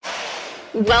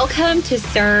Welcome to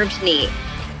Served Neat.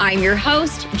 I'm your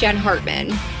host, Jen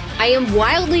Hartman. I am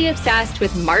wildly obsessed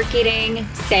with marketing,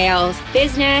 sales,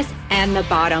 business, and the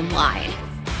bottom line.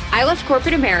 I left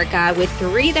corporate America with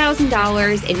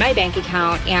 $3,000 in my bank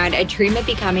account and a dream of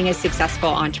becoming a successful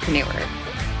entrepreneur.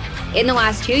 In the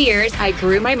last 2 years, I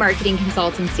grew my marketing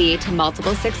consultancy to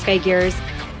multiple six figures,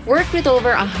 worked with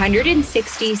over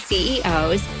 160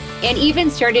 CEOs, and even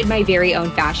started my very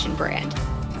own fashion brand.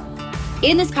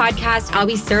 In this podcast, I'll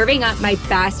be serving up my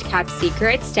best kept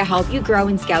secrets to help you grow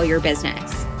and scale your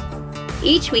business.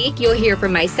 Each week, you'll hear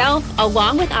from myself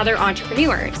along with other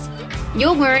entrepreneurs.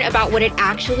 You'll learn about what it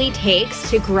actually takes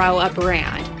to grow a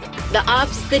brand, the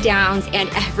ups, the downs, and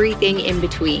everything in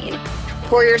between.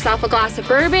 Pour yourself a glass of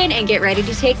bourbon and get ready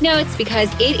to take notes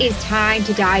because it is time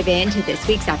to dive into this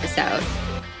week's episode.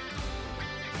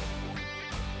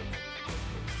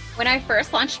 When I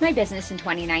first launched my business in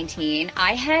 2019,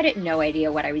 I had no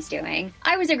idea what I was doing.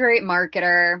 I was a great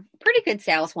marketer, pretty good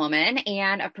saleswoman,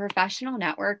 and a professional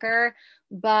networker,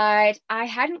 but I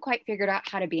hadn't quite figured out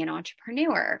how to be an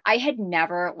entrepreneur. I had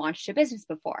never launched a business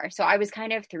before, so I was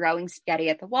kind of throwing spaghetti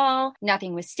at the wall.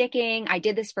 Nothing was sticking. I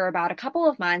did this for about a couple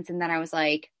of months, and then I was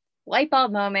like, light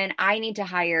bulb moment, I need to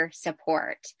hire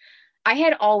support. I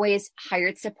had always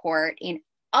hired support in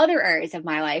other areas of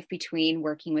my life between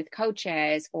working with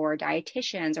coaches or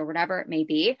dietitians or whatever it may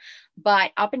be.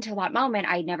 But up until that moment,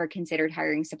 I'd never considered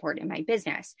hiring support in my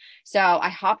business. So I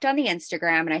hopped on the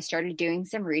Instagram and I started doing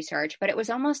some research, but it was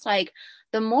almost like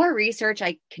the more research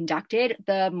I conducted,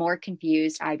 the more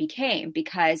confused I became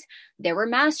because there were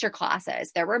master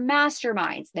classes, there were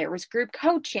masterminds, there was group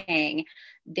coaching,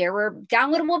 there were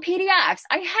downloadable PDFs.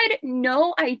 I had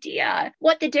no idea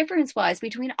what the difference was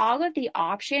between all of the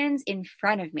options in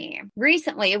front of me.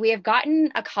 Recently, we have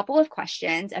gotten a couple of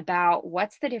questions about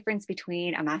what's the difference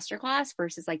between a masterclass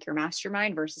versus like your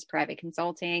mastermind versus private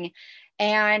consulting.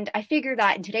 And I figured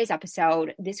that in today's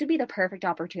episode, this would be the perfect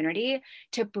opportunity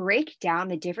to break down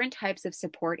the different types of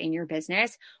support in your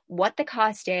business, what the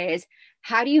cost is,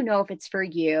 how do you know if it's for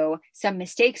you, some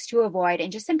mistakes to avoid,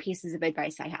 and just some pieces of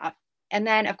advice I have. And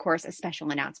then, of course, a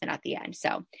special announcement at the end.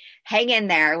 So hang in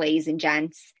there, ladies and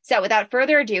gents. So without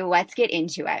further ado, let's get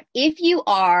into it. If you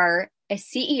are a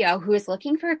CEO who is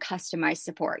looking for customized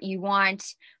support, you want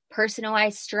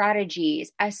personalized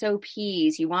strategies,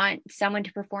 SOPs, you want someone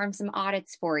to perform some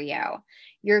audits for you,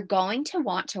 you're going to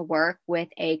want to work with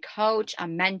a coach, a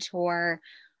mentor,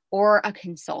 or a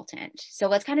consultant. So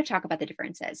let's kind of talk about the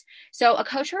differences. So a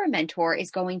coach or a mentor is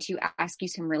going to ask you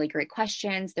some really great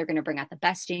questions. They're going to bring out the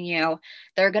best in you.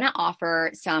 They're going to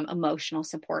offer some emotional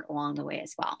support along the way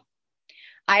as well.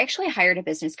 I actually hired a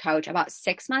business coach about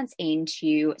 6 months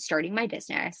into starting my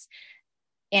business.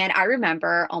 And I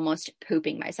remember almost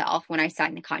pooping myself when I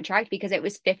signed the contract because it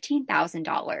was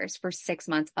 $15,000 for 6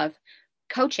 months of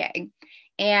coaching.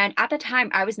 And at the time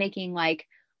I was making like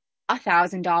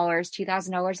 $1,000,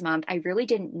 $2,000 a month. I really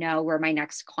didn't know where my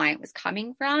next client was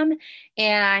coming from.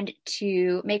 And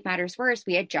to make matters worse,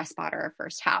 we had just bought our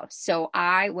first house. So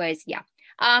I was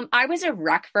a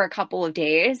wreck for a couple of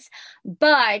days,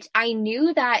 but I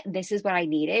knew that this is what I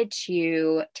needed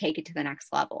to take it to the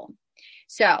next level.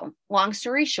 So long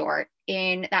story short,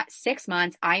 in that 6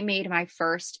 months, I made my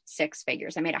first six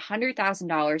figures. I made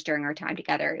 $100,000 during our time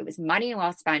together. It was money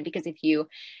well spent because if you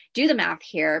do the math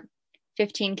here,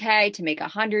 15K to make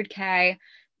 100K,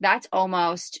 that's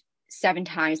almost 7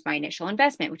 times my initial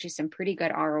investment, which is some pretty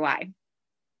good ROI.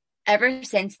 Ever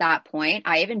since that point,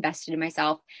 I have invested in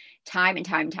myself time and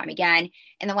time and time again.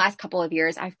 In the last couple of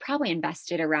years, I've probably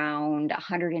invested around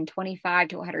 $125,000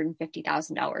 to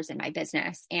 $150,000 in my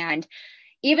business. And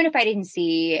even if I didn't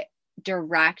see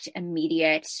direct,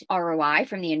 immediate ROI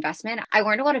from the investment, I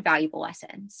learned a lot of valuable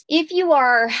lessons. If you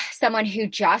are someone who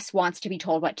just wants to be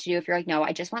told what to do, if you're like, no,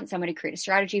 I just want someone to create a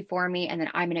strategy for me and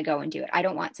then I'm going to go and do it. I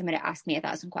don't want someone to ask me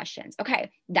 1,000 questions. Okay,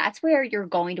 that's where you're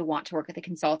going to want to work with a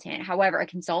consultant. However, a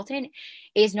consultant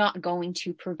is not going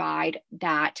to provide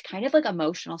that kind of like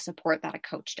emotional support that a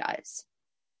coach does.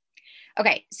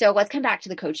 Okay, so let's come back to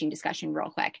the coaching discussion real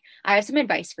quick. I have some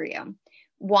advice for you.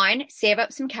 1, save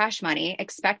up some cash money.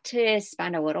 Expect to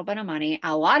spend a little bit of money,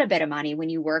 a lot of money when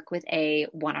you work with a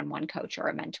one-on-one coach or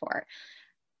a mentor.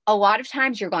 A lot of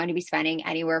times you're going to be spending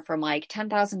anywhere from like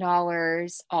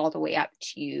 $10,000 all the way up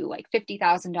to like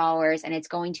 $50,000. And it's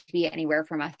going to be anywhere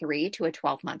from a 3 to a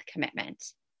 12-month commitment.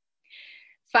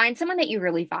 Find someone that you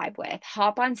really vibe with.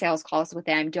 Hop on sales calls with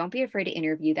them. Don't be afraid to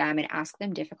interview them and ask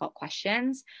them difficult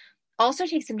questions. Also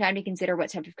take some time to consider what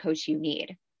type of coach you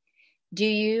need. Do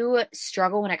you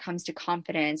struggle when it comes to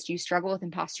confidence? Do you struggle with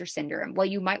imposter syndrome? Well,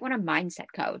 you might want a mindset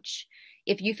coach.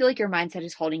 If you feel like your mindset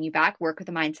is holding you back, work with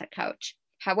a mindset coach.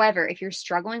 However, if you're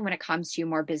struggling when it comes to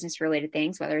more business related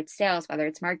things, whether it's sales, whether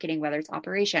it's marketing, whether it's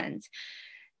operations,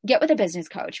 get with a business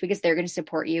coach because they're going to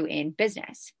support you in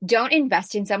business. Don't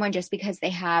invest in someone just because they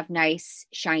have nice,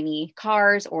 shiny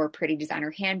cars or pretty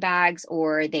designer handbags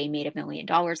or they made $1 million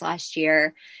last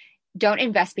year. Don't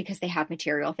invest because they have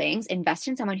material things. Invest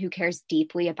in someone who cares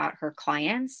deeply about her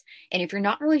clients. And if you're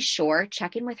not really sure,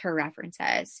 check in with her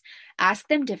references. Ask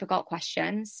them difficult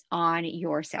questions on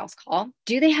your sales call.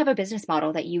 Do they have a business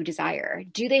model that you desire?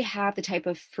 Do they have the type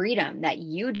of freedom that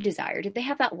you desire? Do they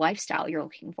have that lifestyle you're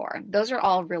looking for? Those are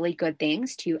all really good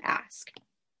things to ask.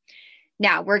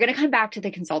 Now, we're going to come back to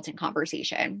the consultant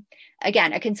conversation.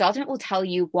 Again, a consultant will tell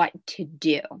you what to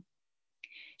do.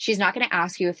 She's not going to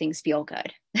ask you if things feel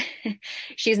good.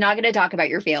 She's not going to talk about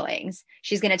your feelings.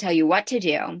 She's going to tell you what to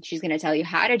do. She's going to tell you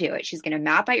how to do it. She's going to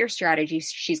map out your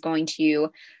strategies. She's going to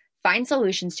find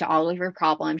solutions to all of your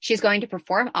problems. She's going to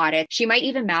perform audits. She might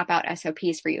even map out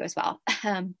SOPs for you as well.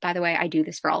 By the way, I do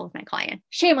this for all of my clients.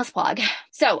 Shameless plug.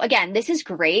 So again, this is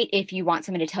great if you want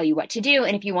someone to tell you what to do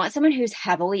and if you want someone who's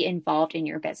heavily involved in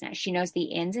your business. She knows the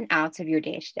ins and outs of your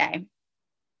day-to-day.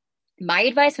 My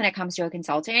advice when it comes to a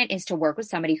consultant is to work with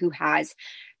somebody who has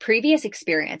previous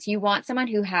experience. You want someone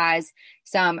who has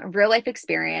some real life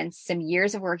experience, some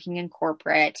years of working in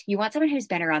corporate. You want someone who's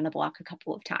been around the block a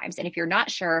couple of times. And if you're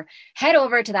not sure, head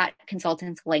over to that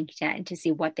consultant's LinkedIn to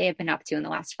see what they have been up to in the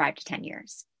last 5 to 10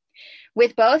 years.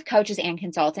 With both coaches and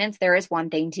consultants, there is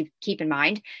one thing to keep in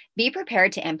mind. Be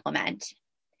prepared to implement.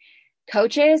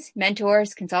 Coaches,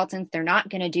 mentors, consultants, they're not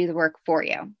going to do the work for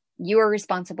you. You are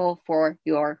responsible for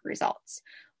your results.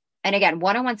 And again,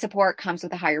 one-on-one support comes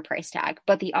with a higher price tag,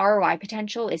 but the ROI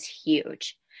potential is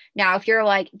huge. Now, if you're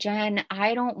like, Jen,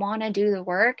 I don't want to do the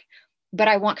work, but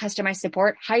I want customized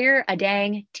support, hire a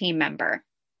dang team member.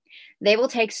 They will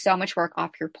take so much work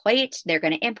off your plate. They're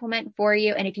going to implement for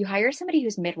you. And if you hire somebody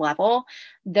who's mid-level,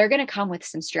 they're going to come with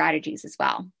some strategies as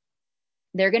well.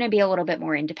 They're going to be a little bit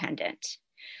more independent.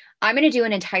 I'm going to do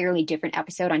an entirely different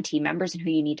episode on team members and who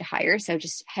you need to hire. So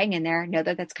just hang in there. Know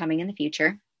that that's coming in the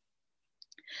future.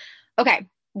 Okay,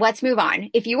 let's move on.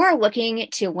 If you are looking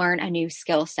to learn a new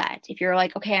skill set, if you're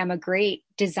like, okay, I'm a great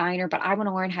designer, but I want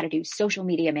to learn how to do social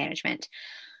media management,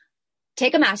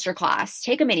 take a masterclass,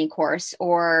 take a mini course,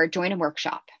 or join a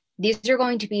workshop. These are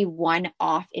going to be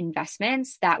one-off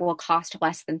investments that will cost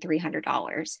less than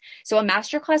 $300. So a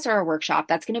masterclass or a workshop,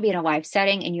 that's going to be in a live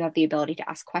setting and you have the ability to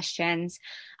ask questions.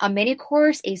 A mini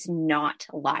course is not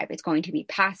live. It's going to be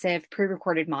passive,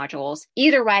 pre-recorded modules.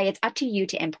 Either way, it's up to you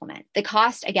to implement. The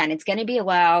cost, again, it's going to be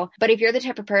low, but if you're the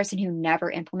type of person who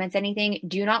never implements anything,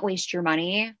 do not waste your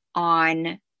money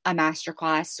on a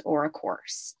masterclass or a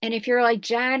course. And if you're like,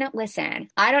 Jen, listen,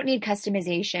 I don't need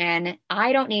customization.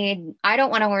 I don't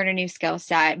want to learn a new skill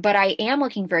set, but I am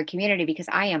looking for a community because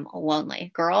I am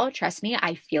lonely. Girl, trust me,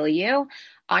 I feel you.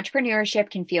 Entrepreneurship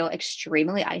can feel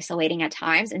extremely isolating at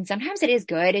times. And sometimes it is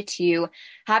good to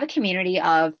have a community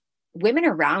of women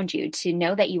around you to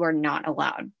know that you are not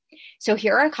alone. So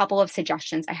here are a couple of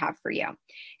suggestions I have for you.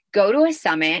 Go to a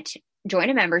summit,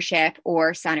 join a membership,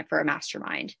 or sign up for a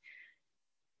mastermind.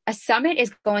 A summit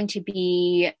is going to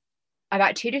be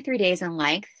about 2 to 3 days in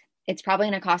length. It's probably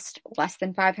going to cost less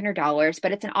than $500,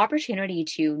 but it's an opportunity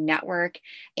to network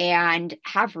and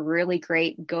have really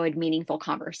great, good, meaningful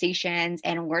conversations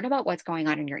and learn about what's going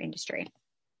on in your industry.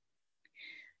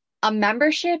 A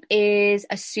membership is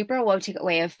a super low ticket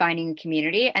way of finding a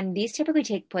community, and these typically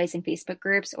take place in Facebook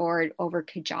groups or over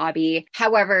Kajabi.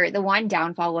 However, the one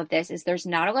downfall of this is there's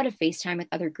not a lot of FaceTime with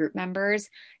other group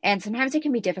members, and sometimes it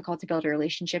can be difficult to build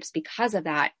relationships because of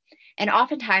that. And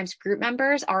oftentimes, group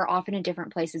members are often in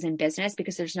different places in business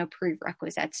because there's no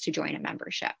prerequisites to join a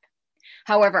membership.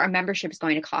 However, a membership is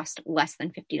going to cost less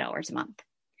than $50 a month.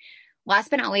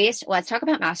 Last but not least, let's talk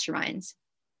about masterminds.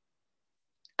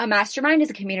 A mastermind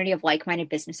is a community of like-minded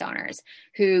business owners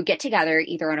who get together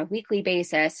either on a weekly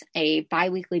basis, a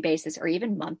bi-weekly basis, or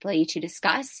even monthly to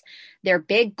discuss their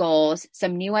big goals,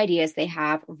 some new ideas they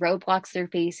have, roadblocks they're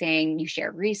facing, you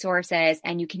share resources,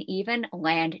 and you can even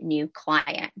land new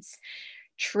clients.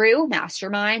 True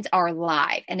masterminds are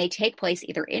live and they take place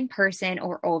either in person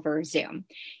or over Zoom.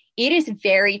 It is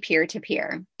very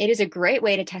peer-to-peer. It is a great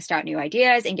way to test out new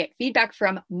ideas and get feedback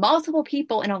from multiple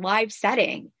people in a live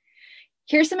setting.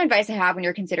 Here's some advice I have when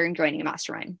you're considering joining a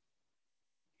mastermind.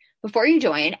 Before you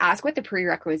join, ask what the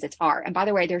prerequisites are. And by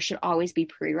the way, there should always be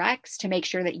prereqs to make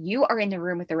sure that you are in the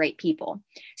room with the right people.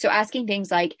 So asking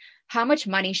things like, how much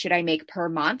money should I make per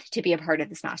month to be a part of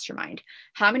this mastermind?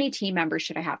 How many team members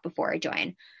should I have before I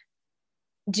join?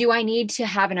 Do I need to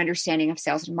have an understanding of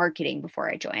sales and marketing before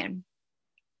I join?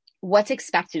 What's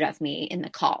expected of me in the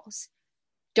calls?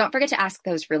 Don't forget to ask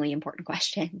those really important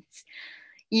questions.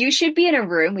 You should be in a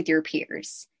room with your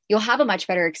peers. You'll have a much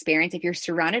better experience if you're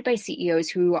surrounded by CEOs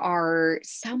who are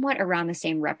somewhat around the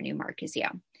same revenue mark as you.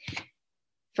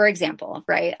 For example,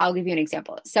 right? I'll give you an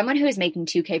example. Someone who is making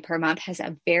 2K per month has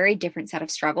a very different set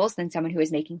of struggles than someone who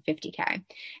is making 50K.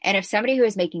 And if somebody who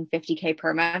is making 50K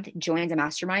per month joins a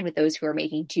mastermind with those who are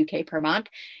making 2K per month,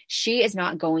 she is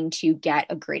not going to get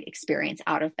a great experience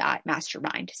out of that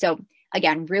mastermind. So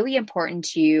again, really important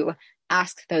to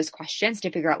ask those questions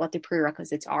to figure out what the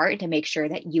prerequisites are and to make sure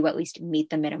that you at least meet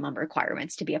the minimum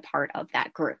requirements to be a part of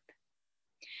that group.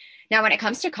 Now, when it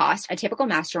comes to cost, a typical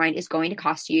mastermind is going to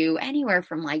cost you anywhere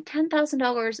from like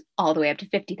 $10,000 all the way up to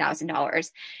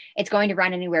 $50,000. It's going to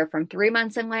run anywhere from 3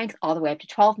 months in length all the way up to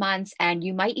 12 months. And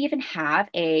you might even have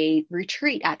a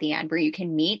retreat at the end where you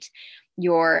can meet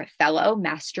your fellow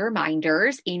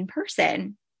masterminders in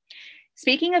person.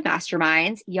 Speaking of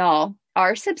masterminds, y'all,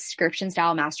 our subscription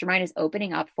style mastermind is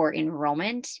opening up for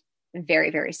enrollment very,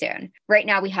 very soon. Right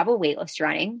now, we have a wait list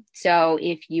running. So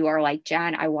if you are like,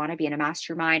 Jen, I want to be in a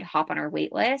mastermind, hop on our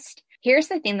wait list. Here's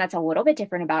the thing that's a little bit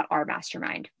different about our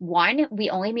mastermind. One, we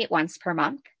only meet once per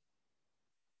month.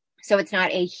 So it's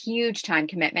not a huge time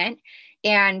commitment.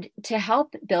 And to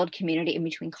help build community in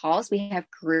between calls, we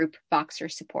have group Voxer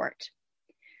support.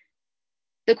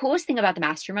 The coolest thing about the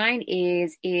mastermind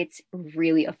is it's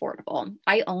really affordable.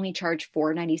 I only charge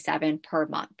 $497 per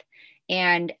month.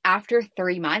 And after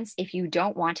 3 months, if you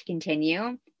don't want to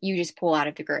continue, you just pull out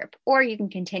of the group, or you can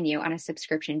continue on a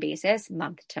subscription basis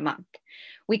month to month.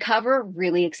 We cover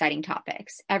really exciting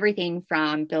topics, everything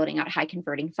from building out high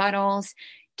converting funnels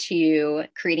to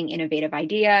creating innovative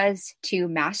ideas to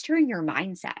mastering your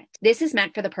mindset. This is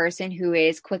meant for the person who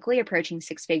is quickly approaching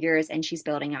 6 figures and she's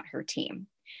building out her team.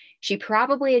 She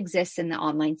probably exists in the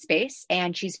online space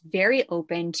and she's very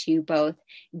open to both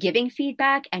giving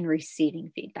feedback and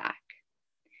receiving feedback.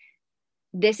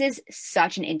 This is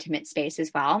such an intimate space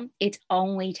as well. It's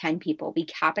only 10 people. We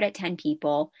cap it at 10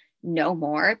 people, no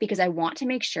more, because I want to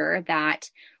make sure that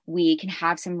we can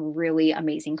have some really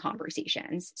amazing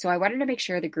conversations. So I wanted to make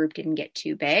sure the group didn't get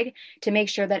too big, to make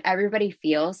sure that everybody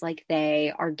feels like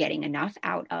they are getting enough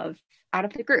out of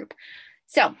the group.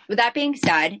 So with that being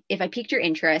said, if I piqued your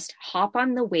interest, hop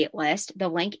on the wait list. The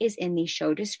link is in the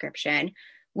show description.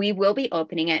 We will be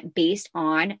opening it based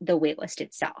on the waitlist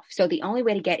itself. So the only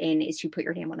way to get in is to put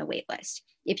your name on the waitlist.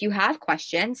 If you have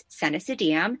questions, send us a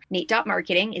DM.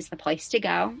 Nate.marketing is the place to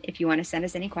go. If you want to send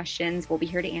us any questions, we'll be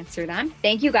here to answer them.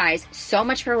 Thank you guys so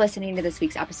much for listening to this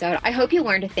week's episode. I hope you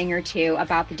learned a thing or two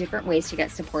about the different ways to get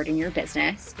support in your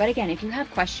business. But again, if you have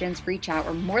questions, reach out.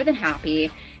 We're more than happy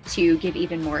to give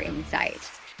even more insight.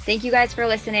 Thank you guys for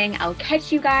listening. I'll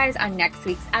catch you guys on next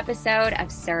week's episode of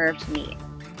Served Neat.